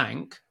my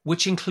bank,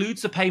 which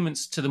includes the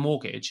payments to the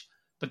mortgage,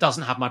 but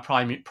doesn't have my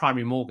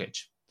primary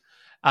mortgage.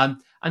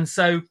 And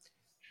so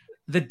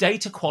the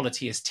data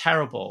quality is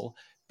terrible.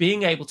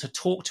 Being able to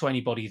talk to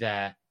anybody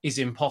there is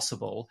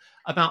impossible.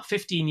 About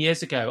 15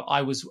 years ago,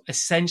 I was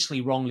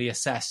essentially wrongly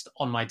assessed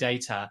on my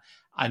data,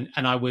 and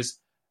I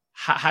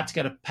had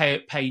to pay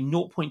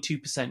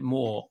 0.2%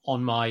 more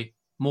on my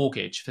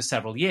mortgage for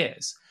several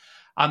years.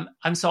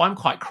 And so I'm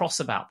quite cross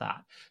about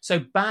that. So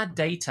bad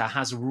data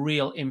has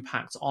real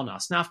impact on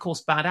us. Now, of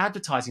course, bad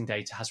advertising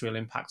data has real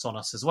impact on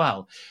us as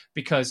well,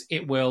 because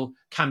it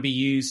can be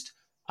used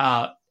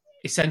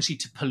essentially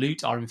to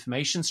pollute our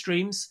information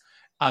streams.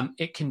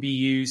 It can be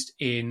used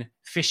in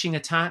phishing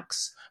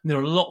attacks. There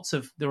are lots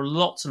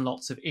and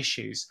lots of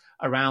issues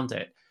around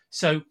it.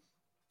 So,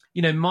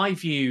 my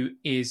view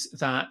is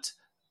that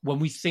when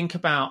we think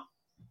about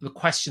the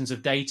questions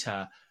of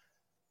data,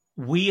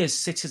 we as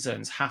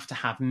citizens have to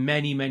have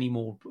many, many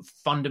more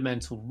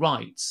fundamental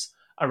rights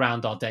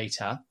around our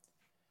data.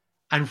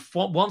 And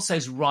once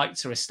those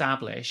rights are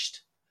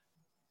established,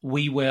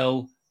 that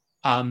will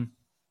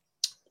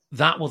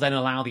then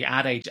allow the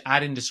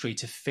ad industry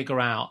to figure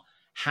out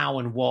how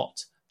and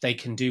what they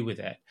can do with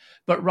it.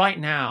 But right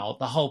now,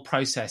 the whole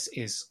process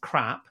is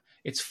crap.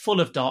 It's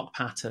full of dark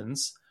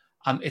patterns.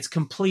 It's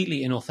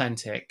completely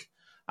inauthentic.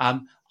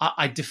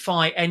 I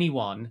defy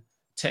anyone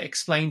to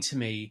explain to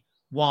me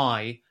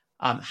why,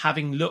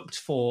 having looked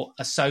for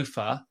a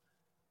sofa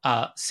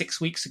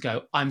 6 weeks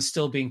ago, I'm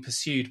still being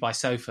pursued by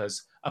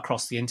sofas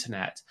across the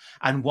internet,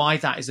 and why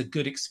that is a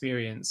good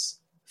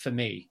experience for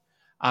me.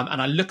 And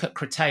I look at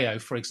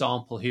Criteo, for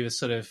example, who is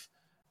sort of,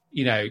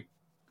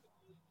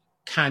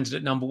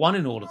 candidate number one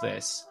in all of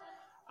this.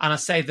 And I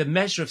say the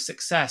measure of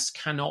success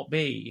cannot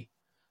be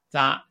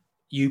that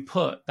you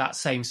put that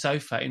same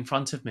sofa in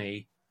front of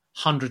me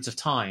hundreds of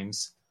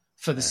times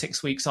for the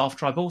 6 weeks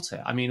after I bought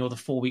it. Or the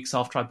 4 weeks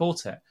after I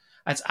bought it.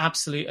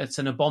 It's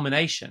an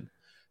abomination.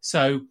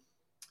 So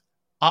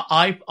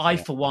I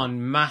for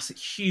one,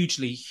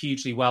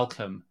 hugely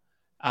welcome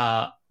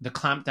the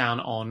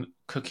clampdown on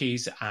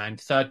cookies and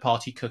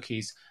third-party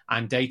cookies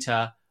and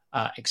data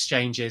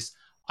exchanges.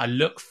 I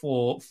look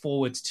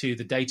forward to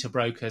the data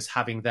brokers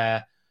having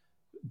their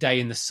day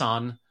in the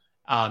sun.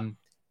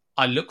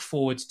 I look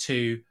forward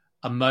to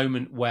a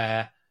moment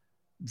where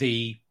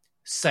the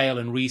sale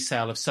and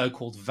resale of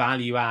so-called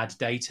value-add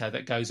data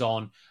that goes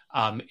on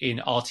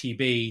in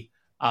RTB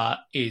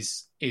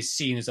is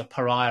seen as a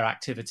pariah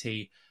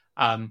activity.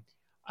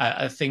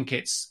 I think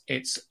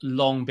it's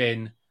long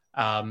been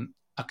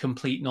a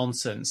complete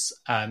nonsense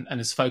and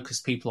has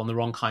focused people on the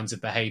wrong kinds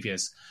of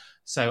behaviours.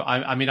 So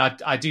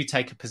I do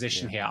take a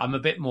position here. I'm a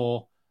bit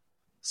more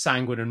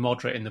sanguine and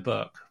moderate in the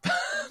book,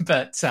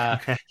 but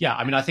I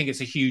think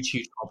it's a huge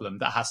problem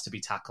that has to be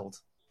tackled.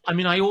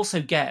 I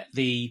also get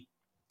the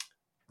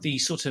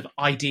sort of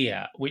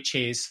idea, which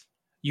is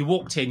you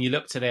walked in, you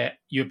looked at it,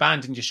 you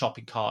abandoned your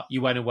shopping cart,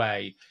 you went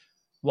away.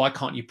 Why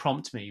can't you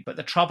prompt me? But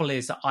the trouble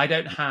is that I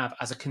don't have,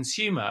 as a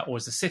consumer or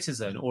as a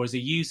citizen or as a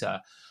user,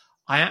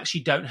 I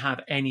actually don't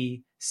have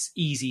any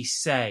easy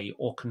say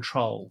or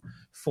control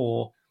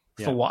for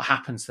what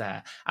happens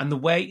there. And the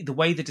way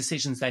the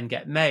decisions then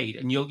get made,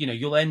 and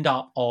you'll end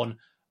up on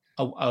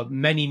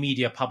many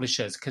media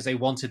publishers, because they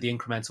wanted the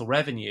incremental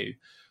revenue,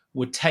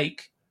 would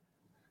take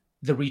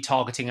the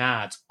retargeting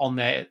ads on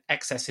their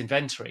excess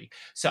inventory.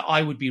 So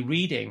I would be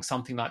reading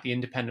something like the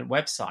Independent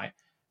website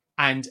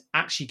and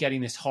actually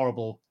getting this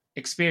horrible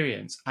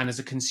experience. And as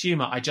a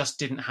consumer, I just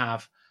didn't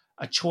have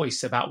a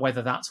choice about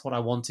whether that's what I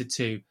wanted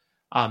to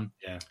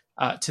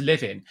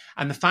live in.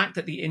 And the fact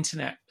that the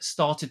internet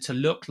started to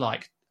look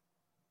like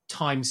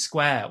Times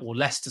Square or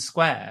Leicester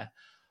Square,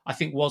 I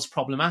think was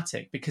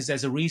problematic, because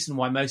there's a reason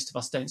why most of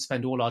us don't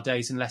spend all our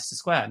days in Leicester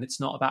Square. And it's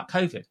not about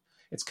COVID.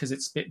 It's because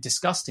it's a bit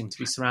disgusting to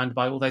be surrounded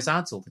by all those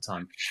ads all the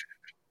time.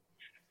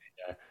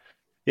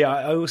 Yeah,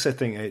 I also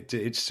think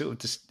it's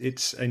sort of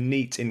it's a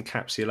neat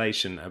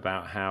encapsulation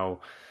about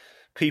how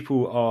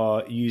people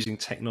are using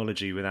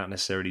technology without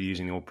necessarily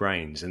using your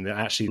brains, and they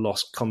actually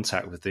lost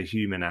contact with the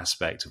human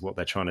aspect of what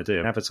they're trying to do.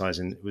 And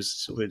advertising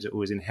was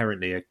always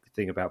inherently a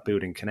thing about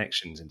building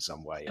connections in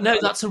some way. No,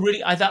 that's a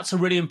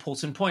really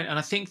important point, and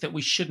I think that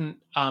we shouldn't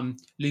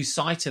lose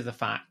sight of the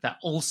fact that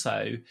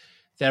also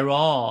there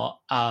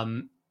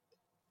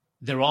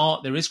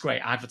is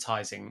great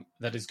advertising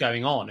that is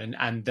going on,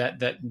 and that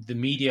the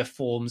media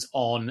forms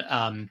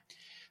on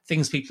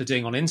things people are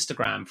doing on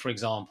Instagram, for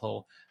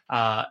example.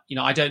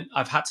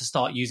 I've had to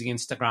start using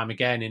Instagram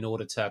again in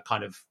order to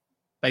kind of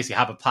basically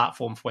have a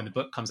platform for when the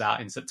book comes out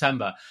in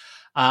September.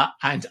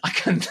 And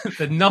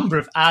the number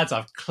of ads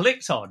I've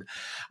clicked on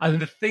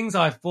and the things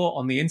I've bought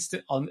on the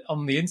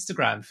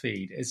Instagram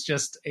feed is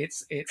just,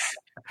 it's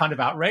kind of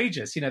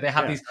outrageous. They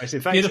have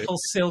these beautiful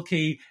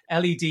silky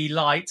LED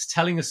lights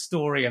telling a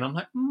story. And I'm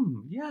like,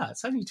 yeah,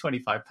 it's only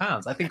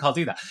 £25. I think I'll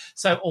do that.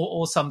 So,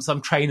 or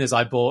some trainers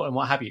I bought and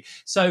what have you.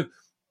 So,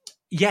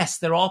 yes,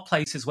 there are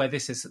places where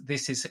this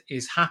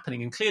is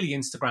happening, and clearly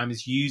Instagram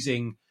is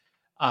using,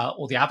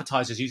 or the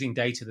advertisers using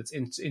data that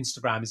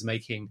Instagram is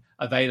making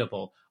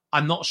available.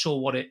 I'm not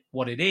sure what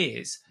it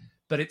is,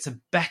 but it's a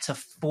better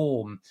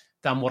form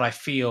than what I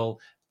feel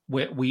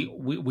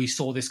we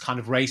saw this kind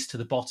of race to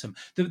the bottom.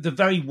 The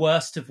very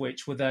worst of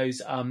which were those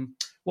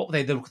what were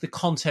they, the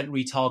content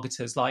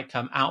retargeters like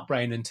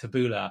Outbrain and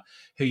Taboola,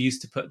 who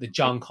used to put the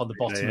junk on the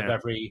bottom of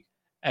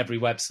every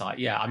website.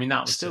 Yeah, I mean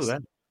that was still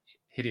just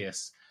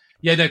hideous.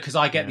 Yeah, no, because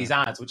I get these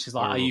ads, which is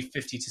like, are you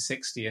 50 to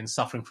 60 and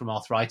suffering from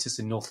arthritis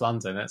in North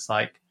London? It's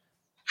like,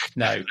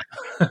 no.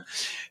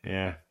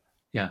 Yeah.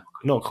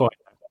 Not quite.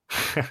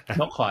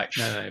 Not quite.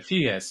 No. A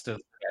few years still.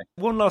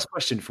 Yeah. One last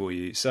question for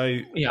you. So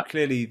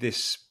clearly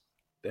this,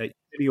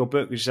 your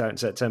book, which is out in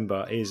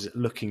September, is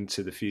looking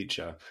to the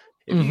future.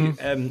 If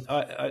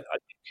I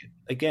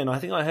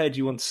think I heard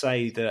you want to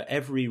say that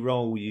every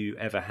role you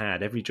ever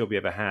had, every job you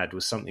ever had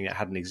was something that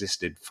hadn't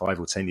existed 5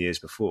 or 10 years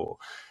before.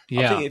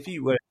 Yeah. I think if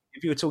you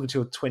were talking to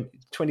your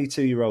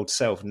 22-year-old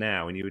self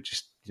now, and you were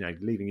just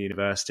leaving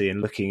university and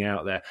looking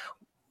out there,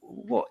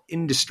 what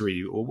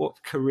industry or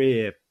what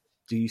career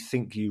do you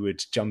think you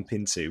would jump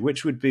into?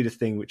 Which would be the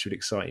thing which would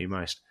excite you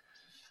most?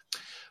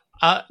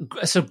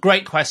 It's a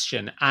great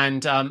question,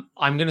 and I'm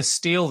going to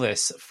steal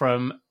this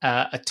from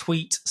a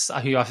tweet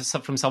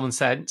from someone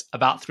sent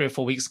about 3 or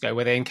 4 weeks ago,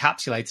 where they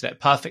encapsulated it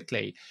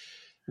perfectly,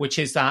 which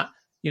is that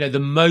the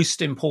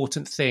most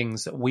important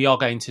things that we are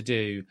going to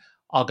do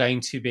are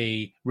going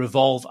to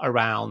revolve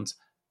around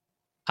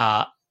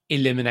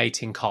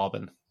eliminating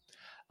carbon.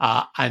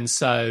 And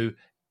so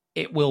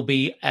it will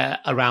be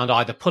around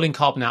either pulling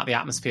carbon out of the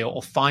atmosphere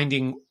or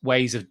finding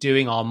ways of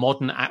doing our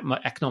modern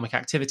economic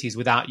activities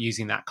without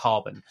using that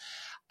carbon.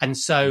 And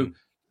so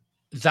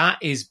that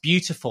is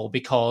beautiful,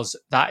 because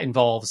that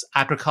involves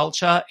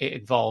agriculture, it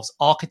involves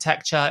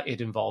architecture,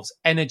 it involves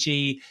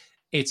energy,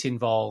 it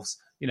involves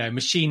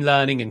machine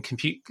learning and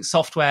compute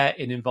software,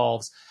 it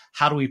involves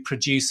how do we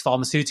produce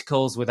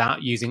pharmaceuticals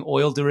without using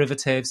oil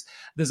derivatives.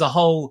 There's a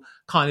whole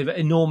kind of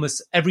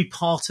enormous, every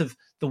part of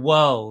the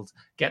world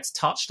gets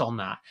touched on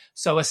that.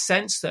 So a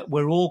sense that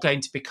we're all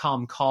going to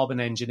become carbon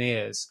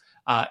engineers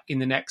in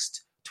the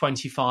next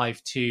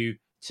 25 to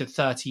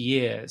 30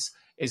 years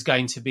is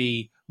going to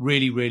be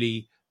really,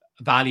 really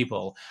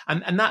valuable.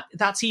 And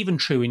that's even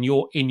true in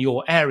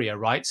your area,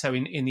 right? So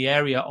in the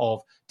area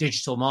of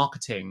digital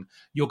marketing,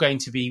 you're going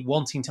to be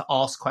wanting to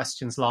ask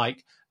questions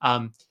like,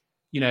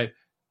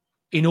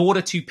 in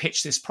order to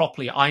pitch this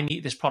properly, I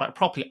need this product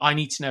properly, I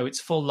need to know its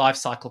full life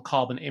cycle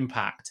carbon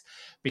impact,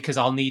 because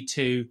I'll need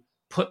to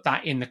put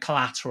that in the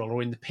collateral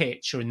or in the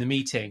pitch or in the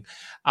meeting,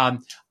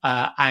 and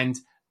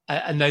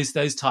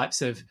those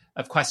types of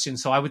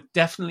questions. So I would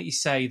definitely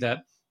say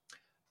that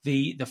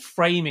the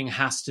framing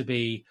has to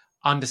be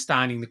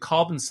understanding the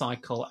carbon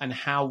cycle and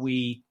how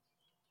we're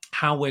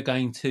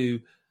going to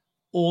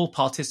all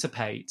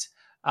participate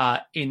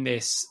in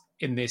this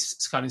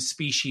kind of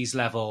species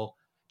level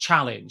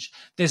challenge.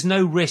 There's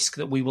no risk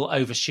that we will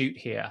overshoot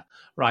here,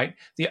 right?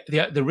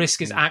 The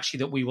risk is actually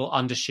that we will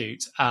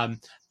undershoot.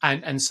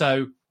 And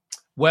so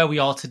where we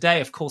are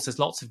today, of course, there's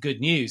lots of good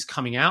news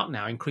coming out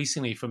now,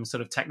 increasingly from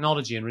sort of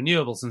technology and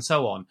renewables and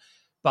so on.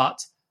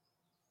 But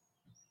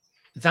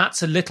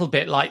that's a little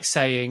bit like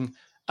saying,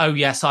 oh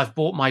yes, I've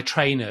bought my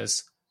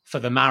trainers for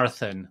the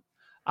marathon.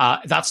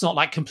 That's not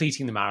like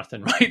completing the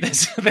marathon, right?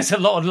 There's a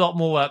lot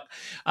more work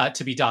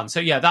to be done. So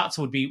yeah, that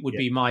would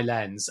be my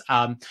lens.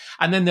 And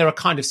then there are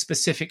kind of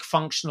specific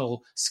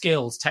functional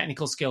skills,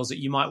 technical skills that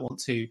you might want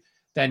to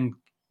then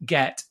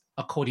get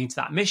according to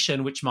that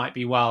mission, which might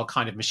be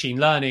kind of machine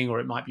learning, or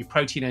it might be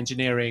protein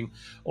engineering,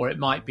 or it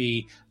might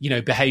be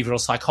behavioral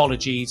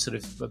psychology sort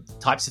of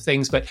types of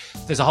things. But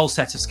there's a whole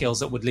set of skills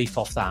that would leaf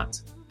off that.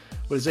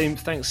 Well, Azim,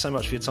 thanks so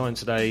much for your time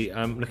today.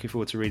 I'm looking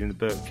forward to reading the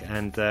book,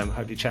 and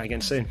hope you chat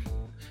again soon.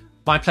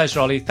 My pleasure,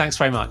 Ollie. Thanks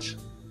very much.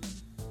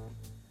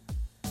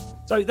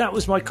 So that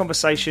was my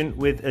conversation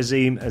with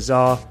Azim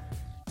Azhar.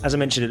 As I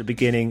mentioned at the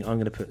beginning, I'm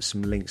going to put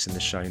some links in the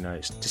show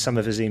notes to some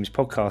of Azim's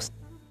podcasts.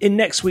 In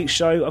next week's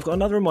show, I've got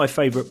another of my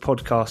favourite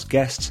podcast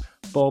guests,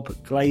 Bob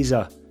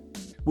Glazer.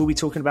 we'll be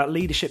talking about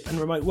leadership and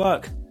remote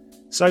work.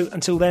 So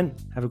until then,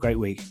 have a great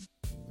week.